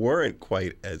about that weren't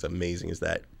quite as amazing as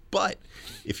that. But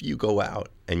if you go out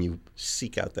and you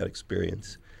seek out that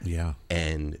experience,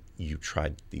 and you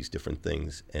tried these different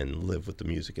things and live with the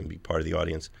music and be part of the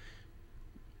audience,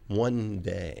 one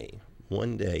day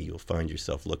you'll find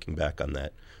yourself looking back on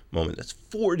that moment. That's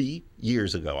 40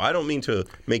 years ago. I don't mean to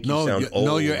make you sound old.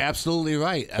 No, you're absolutely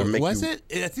right. Was it?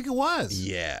 I think it was.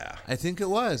 Yeah. I think it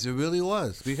was. It really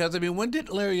was. Because, when did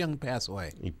Larry Young pass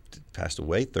away? He passed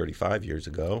away 35 years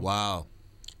ago. Wow.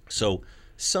 So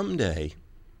someday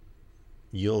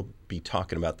you'll be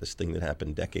talking about this thing that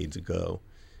happened decades ago,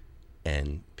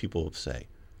 and people will say,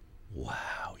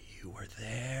 wow, you were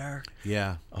there.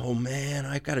 Yeah. Oh man,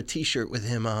 I've got a T-shirt with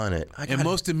him on it.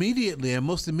 Most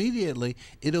immediately,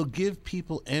 it'll give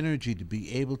people energy to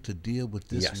be able to deal with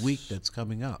this week that's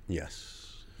coming up. Yes.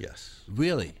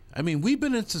 Really. I mean, we've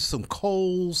been into some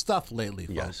cold stuff lately,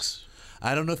 folks. Yes.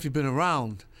 I don't know if you've been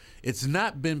around. It's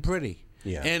not been pretty.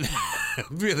 Yeah. And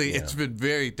really, it's been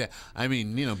very...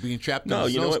 being trapped in a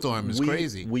snowstorm is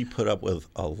crazy. We put up with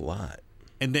a lot.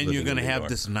 And then you're going to have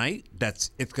this night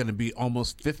it's going to be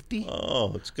almost 50.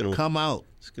 Oh, it's going to... Come out.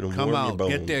 It's going to warm your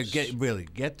bones.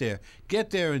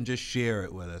 Get there and just share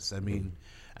it with us. I mean,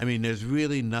 there's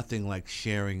really nothing like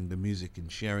sharing the music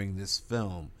and sharing this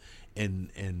film.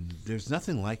 And there's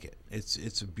nothing like it.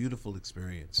 It's a beautiful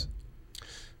experience.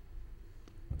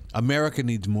 America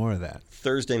needs more of that.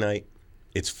 Thursday night,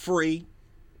 it's free.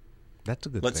 That's a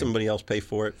good Let thing. somebody else pay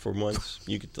for it for once.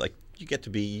 You're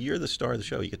the star of the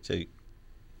show. You get to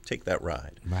take that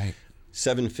ride. Right.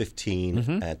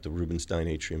 7:15 at the Rubenstein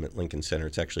Atrium at Lincoln Center.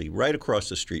 It's actually right across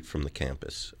the street from the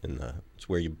campus. It's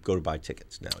where you go to buy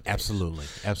tickets nowadays. Absolutely.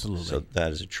 So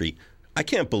that is a treat. I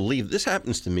can't believe this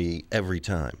happens to me every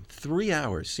time. 3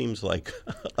 hours seems like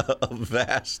a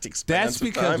vast expanse That's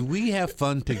because of time. we have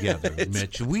fun together,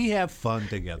 Mitch. We have fun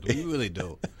together. We really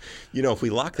do. If we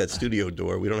lock that studio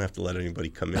door, we don't have to let anybody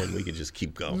come in. We can just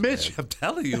keep going. Mitch, man. I'm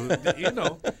telling you,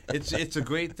 it's a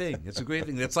great thing. It's a great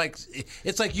thing. It's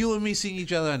like you and me seeing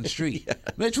each other on the street. Yeah.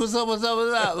 Mitch, what's up?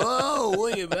 Oh,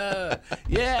 William.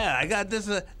 Yeah, I got this.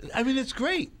 It's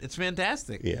great. It's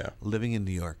fantastic. Yeah. Living in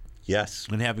New York. Yes.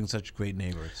 And having such great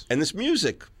neighbors. And this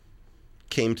music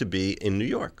came to be in New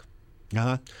York.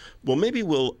 Uh-huh. Well, maybe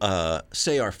we'll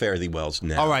say our fare thee wells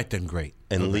now. All right, then, great.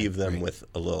 And leave them with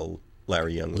a little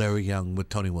Larry Young. Larry Young with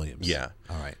Tony Williams. Yeah.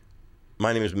 All right.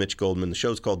 My name is Mitch Goldman. The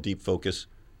show's called Deep Focus.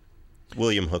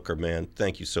 William Hooker, man,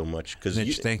 thank you so much.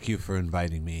 Mitch, thank you for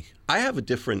inviting me. I have a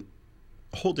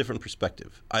whole different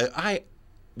perspective. I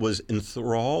was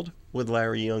enthralled with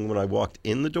Larry Young when I walked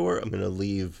in the door. I'm going to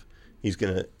leave... He's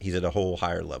at a whole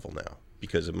higher level now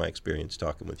because of my experience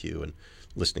talking with you and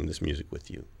listening to this music with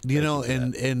you.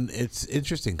 And it's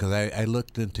interesting because I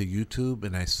looked into YouTube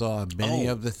and I saw many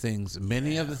of the things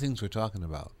we're talking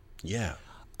about. Yeah.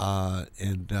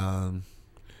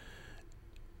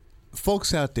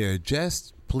 Folks out there,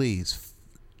 just please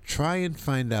try and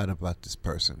find out about this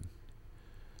person.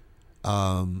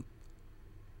 As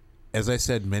I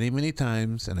said many, many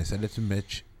times, and I said it to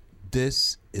Mitch,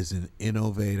 this is an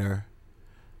innovator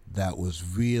that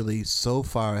was really so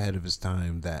far ahead of his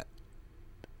time that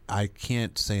I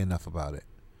can't say enough about it.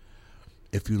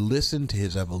 If you listen to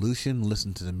his evolution,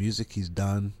 listen to the music he's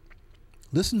done,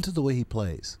 listen to the way he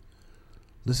plays,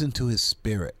 listen to his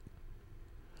spirit,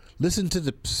 listen to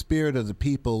the spirit of the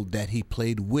people that he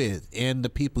played with and the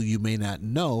people you may not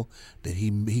know that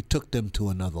he took them to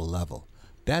another level.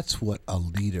 That's what a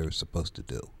leader is supposed to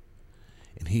do.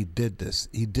 And he did this,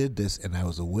 and I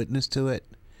was a witness to it.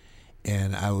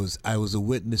 And I was a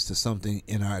witness to something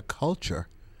in our culture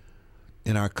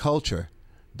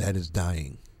that is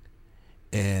dying.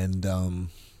 And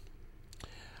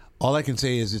all I can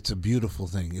say is it's a beautiful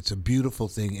thing. It's a beautiful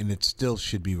thing, and it still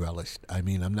should be relished. I'm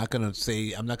not going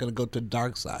to go to the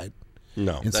dark side.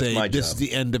 No, and that's say my this job. is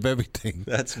the end of everything.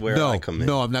 That's where I come in.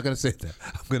 No, I'm not going to say that.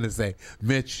 I'm going to say,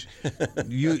 Mitch,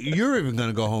 you're even going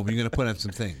to go home. You're going to put on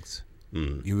some things.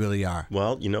 You really are.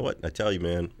 Well, you know what? I tell you,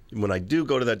 man, when I do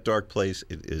go to that dark place,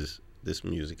 this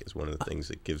music is one of the things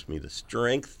that gives me the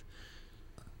strength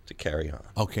to carry on.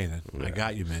 Okay, then. Yeah. I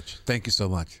got you, Mitch. Thank you so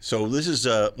much. So this is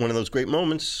one of those great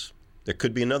moments. There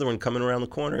could be another one coming around the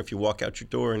corner. If you walk out your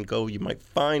door and go, you might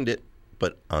find it.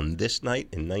 But on this night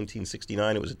in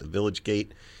 1969, it was at the Village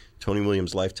Gate. Tony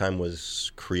Williams' lifetime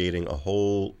was creating a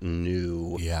whole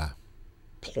new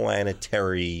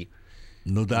planetary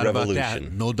No doubt revolution. about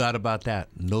that. No doubt about that.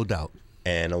 No doubt.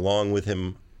 And along with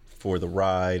him for the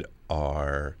ride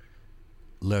are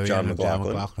John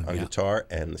McLaughlin on guitar,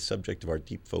 and the subject of our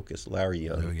deep focus, Larry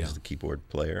Young, is the keyboard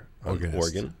player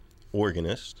on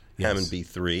organist, Hammond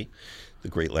B3, the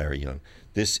great Larry Young.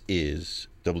 This is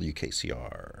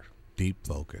WKCR. Deep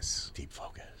Focus. Deep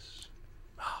Focus.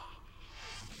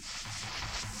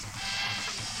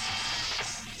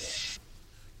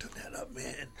 Turn that up,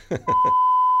 man. What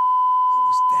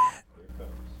was that?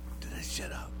 Turn that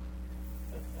shit up.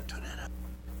 Turn that up.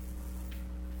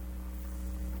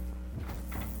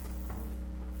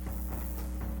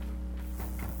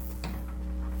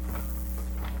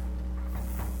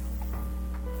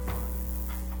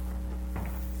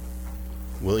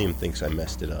 William thinks I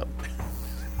messed it up.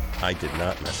 I did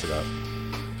not mess it up.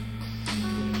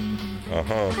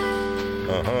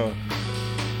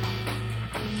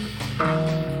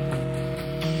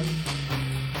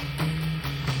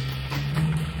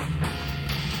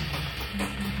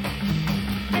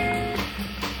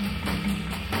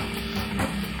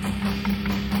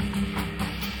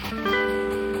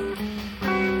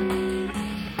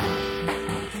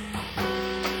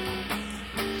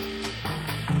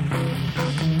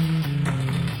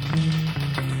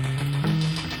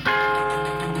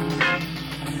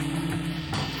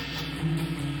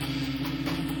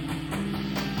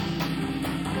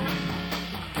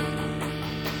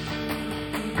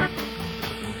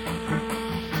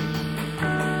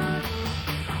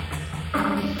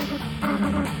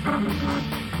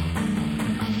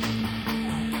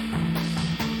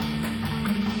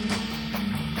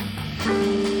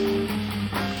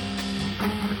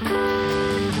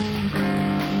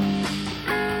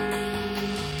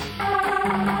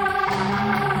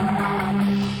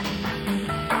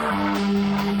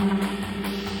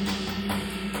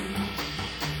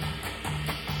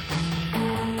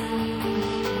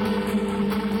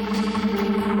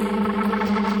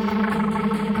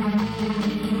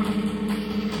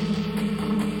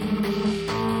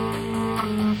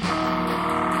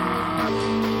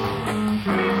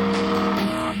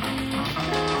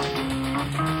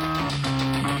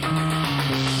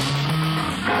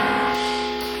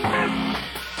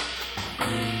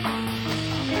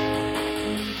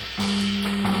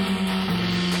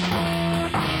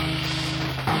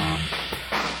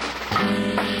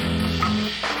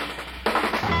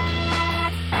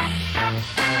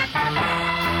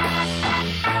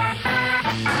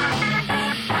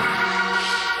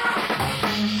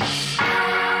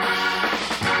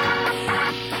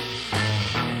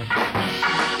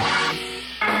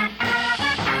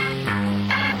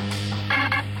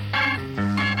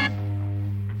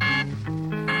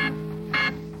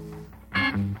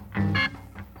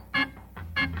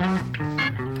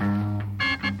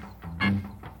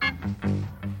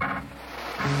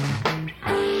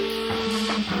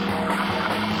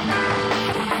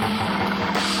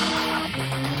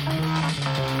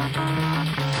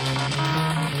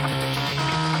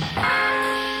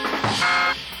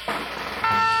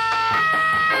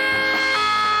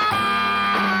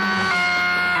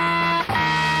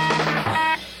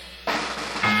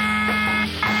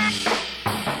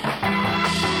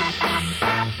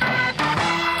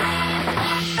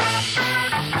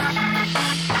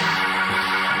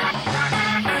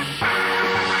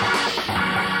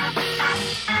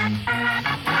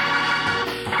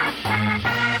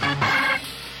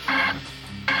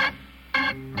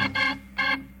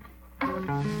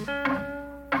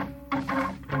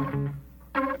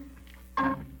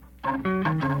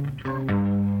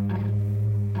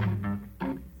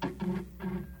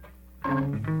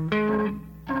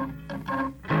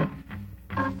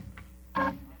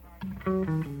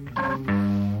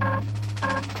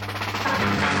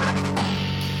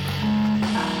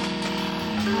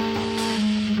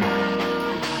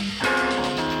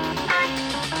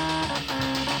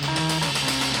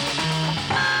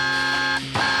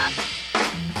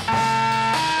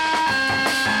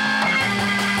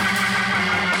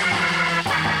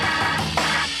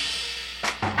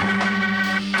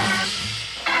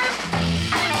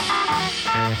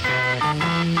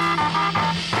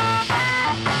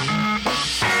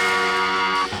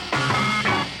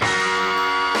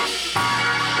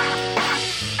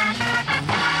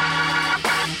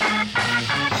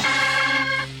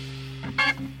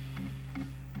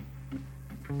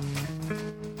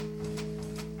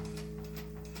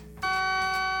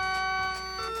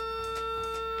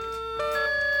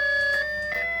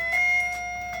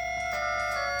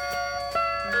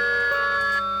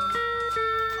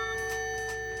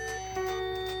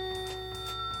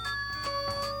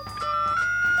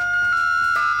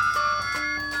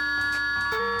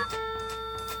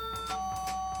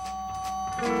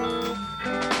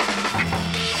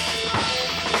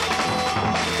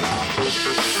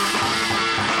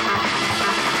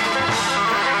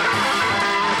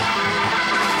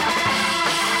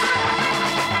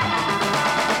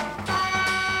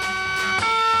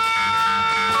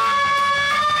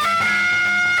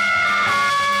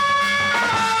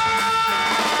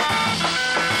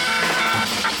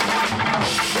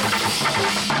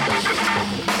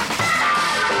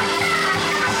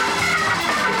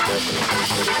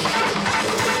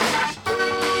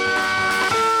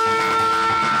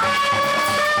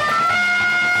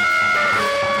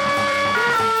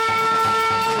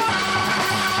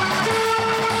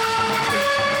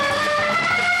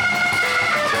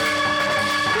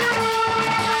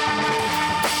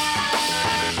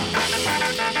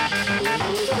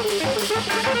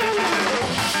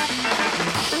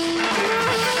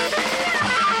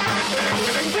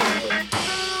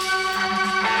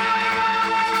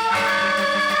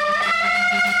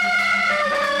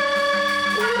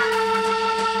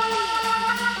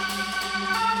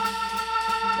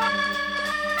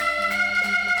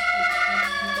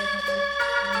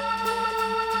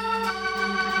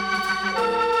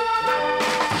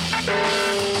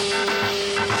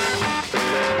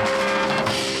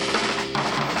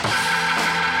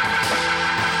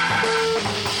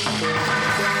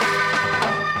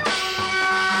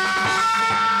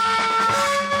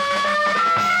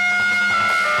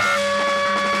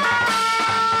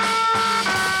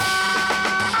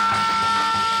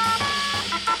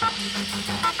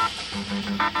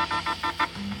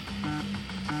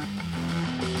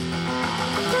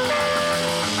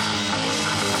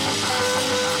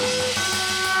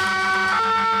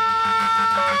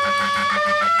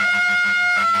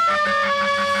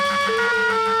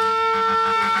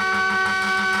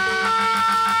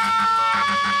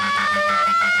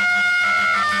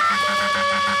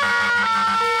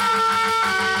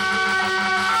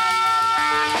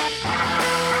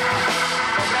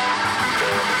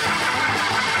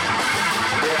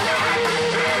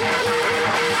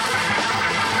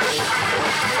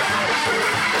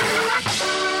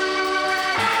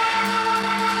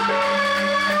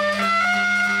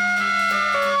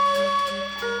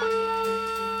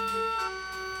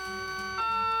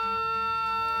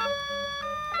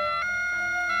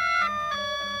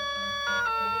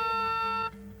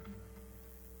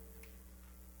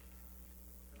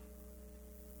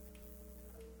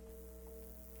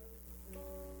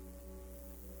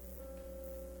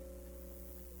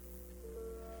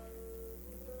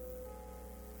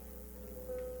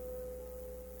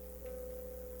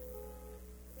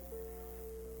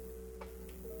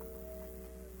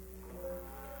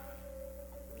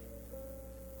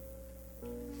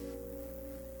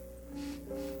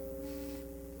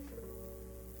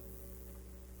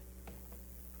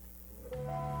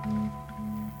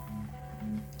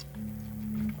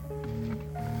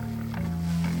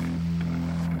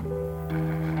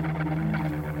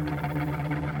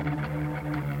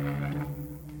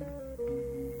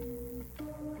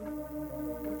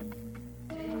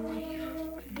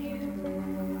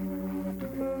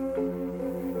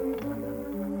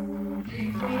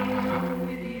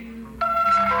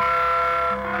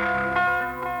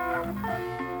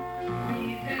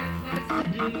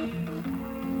 Take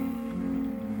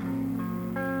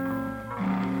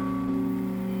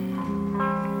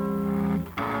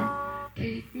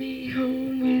me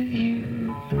home with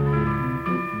you.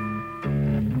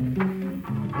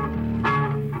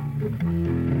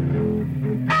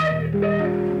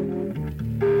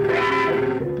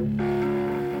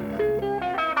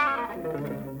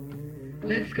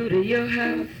 Let's go to your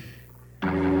house.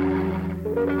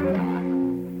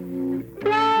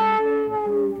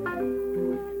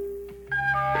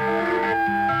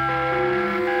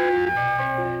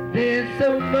 There's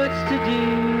so much to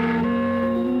do.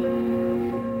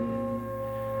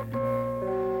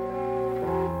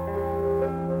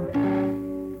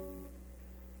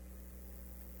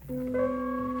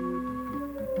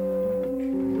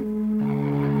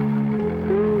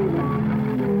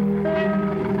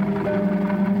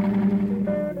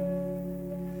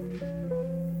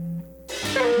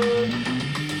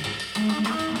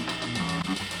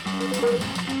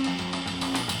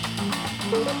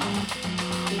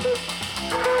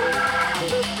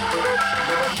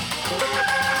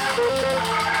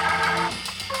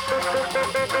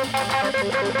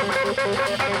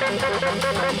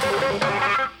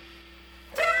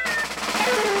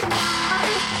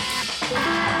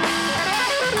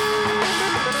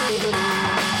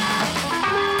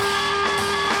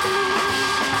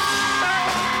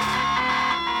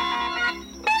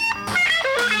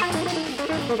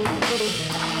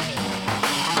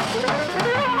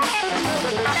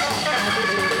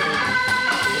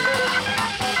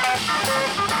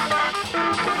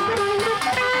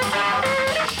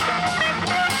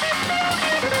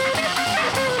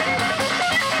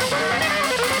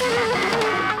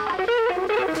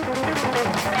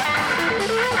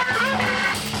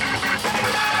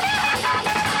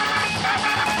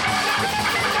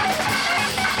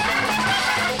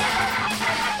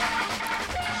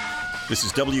 This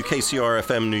is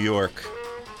WKCR-FM New York.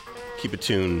 Keep it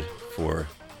tuned for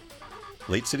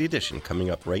Late City Edition coming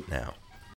up right now.